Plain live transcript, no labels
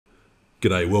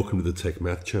G'day, welcome to the Tech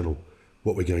Math channel.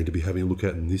 What we're going to be having a look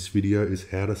at in this video is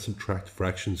how to subtract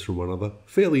fractions from one another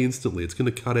fairly instantly. It's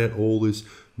going to cut out all this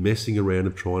messing around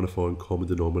of trying to find common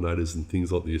denominators and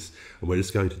things like this, and we're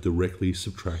just going to directly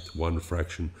subtract one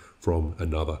fraction from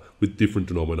another with different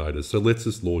denominators. So let's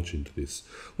just launch into this.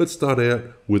 Let's start out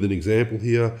with an example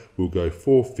here. We'll go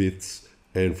 4/5,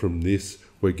 and from this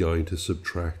we're going to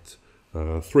subtract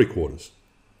 3/4.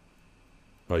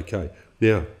 Okay,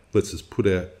 now let's just put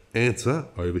our answer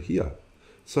over here.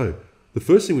 So the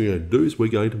first thing we're going to do is we're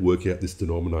going to work out this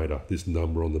denominator, this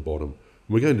number on the bottom. And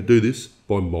we're going to do this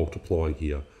by multiplying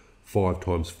here. 5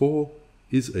 times 4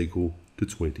 is equal to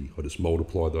 20. I just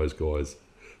multiply those guys.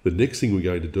 The next thing we're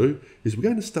going to do is we're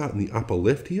going to start in the upper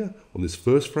left here on this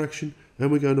first fraction, and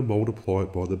we're going to multiply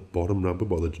it by the bottom number,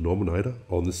 by the denominator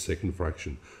on the second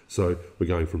fraction. So we're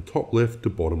going from top left to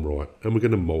bottom right, and we're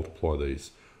going to multiply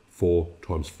these. 4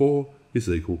 times 4 is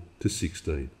equal to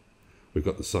 16. We've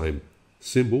got the same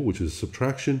symbol, which is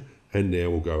subtraction, and now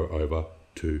we'll go over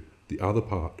to the other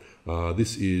part.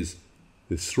 There's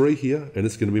 3 here, and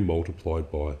it's going to be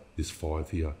multiplied by this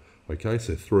 5 here. Okay,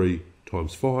 so 3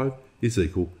 times 5 is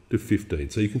equal to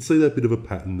 15. So you can see that bit of a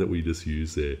pattern that we just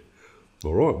used there.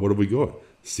 All right, what have we got?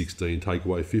 16 take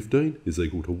away 15 is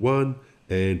equal to 1,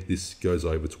 and this goes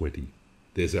over 20.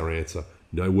 There's our answer.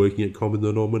 No working at common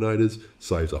denominators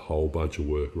saves a whole bunch of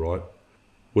work, right?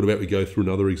 What about we go through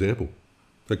another example?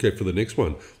 Okay, for the next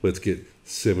one, let's get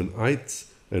 7/8,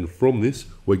 and from this,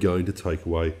 we're going to take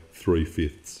away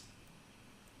 3/5.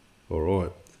 All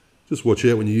right, just watch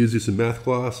out when you use this in math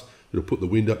class. It'll put the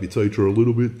wind up your teacher a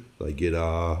little bit. They get,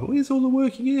 where's all the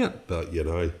working out? But, you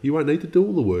know, you won't need to do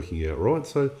all the working out, right?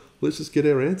 So let's just get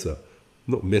our answer.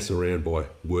 Not mess around by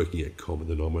working at common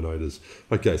denominators.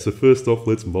 Okay, so first off,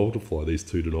 let's multiply these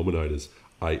two denominators.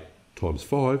 8 times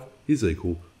 5 is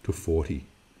equal to 40.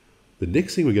 The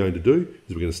next thing we're going to do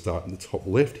is we're going to start in the top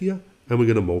left here, and we're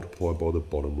going to multiply by the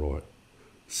bottom right.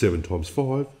 7 times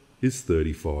 5 is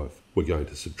 35. We're going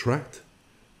to subtract.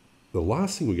 The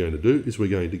last thing we're going to do is we're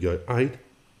going to go 8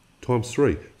 times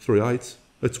 3. 3/8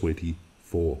 are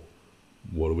 24.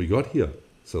 What do we got here?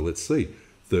 So let's see.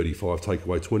 35 take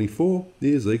away 24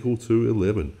 is equal to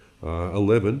 11.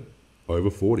 11 over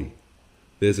 40.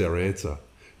 There's our answer.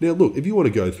 Now look, if you want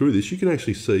to go through this, you can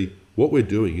actually see what we're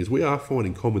doing is we are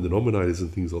finding common denominators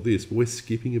and things like this, but we're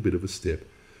skipping a bit of a step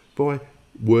by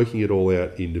working it all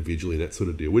out individually and that sort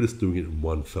of deal. We're just doing it in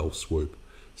one fell swoop.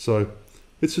 So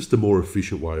it's just a more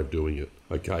efficient way of doing it.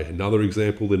 Okay, another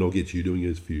example, then I'll get you doing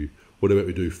it for you. What about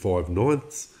we do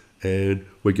 5/9, and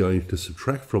we're going to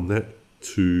subtract from that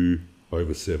 2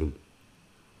 over 7.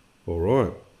 All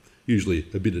right, usually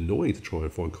a bit annoying to try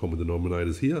and find common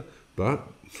denominators here,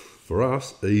 but for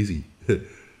us, easy.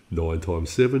 9 times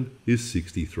 7 is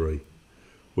 63.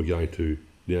 We're going to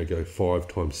now go 5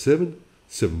 times 7.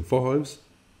 7 5s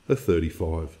are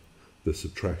 35. The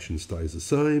subtraction stays the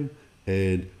same,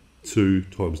 and 2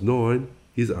 times 9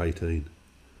 is 18.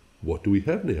 What do we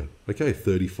have now? Okay,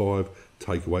 35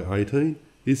 take away 18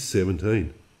 is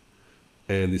 17.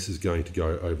 And this is going to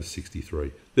go over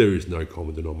 63. There is no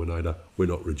common denominator. We're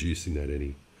not reducing that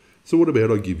any. So what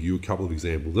about I give you a couple of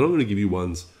examples, and I'm going to give you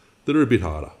ones that are a bit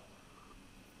harder.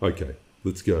 Okay,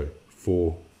 let's go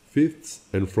 4/5,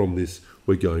 and from this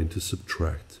we're going to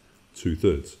subtract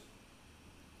 2/3.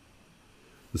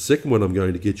 The second one I'm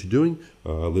going to get you doing,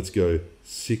 let's go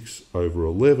 6 over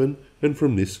 11, and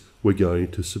from this we're going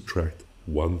to subtract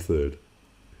 1/3.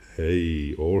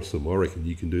 Hey, awesome. I reckon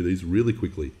you can do these really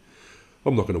quickly.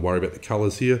 I'm not going to worry about the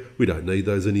colours here. We don't need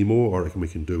those anymore. I reckon we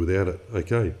can do without it.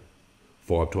 Okay,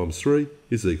 5 times 3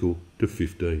 is equal to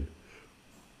 15.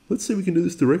 Let's see if we can do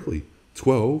this directly.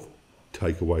 12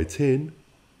 take away 10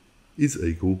 is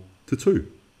equal to 2.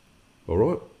 All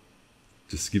right,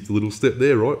 just skipped a little step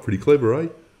there, right? Pretty clever, eh?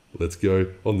 Let's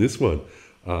go on this one.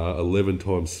 11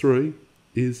 times 3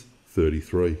 is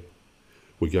 33.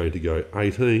 We're going to go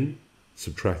 18,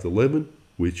 subtract 11,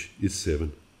 which is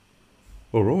 7.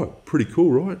 All right, pretty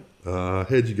cool, right?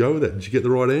 How'd you go with that? Did you get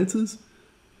the right answers?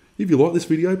 If you like this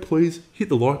video, please hit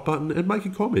the like button and make a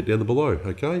comment down below,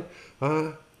 okay?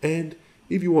 And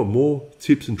if you want more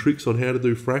tips and tricks on how to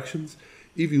do fractions,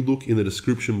 if you look in the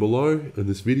description below in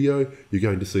this video, you're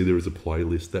going to see there is a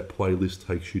playlist. That playlist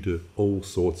takes you to all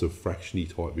sorts of fraction-y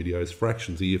type videos,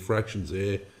 fractions here, fractions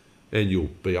there, and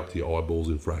you'll be up to your eyeballs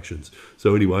in fractions.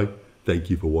 So anyway, thank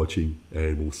you for watching,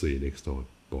 and we'll see you next time.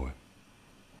 Bye.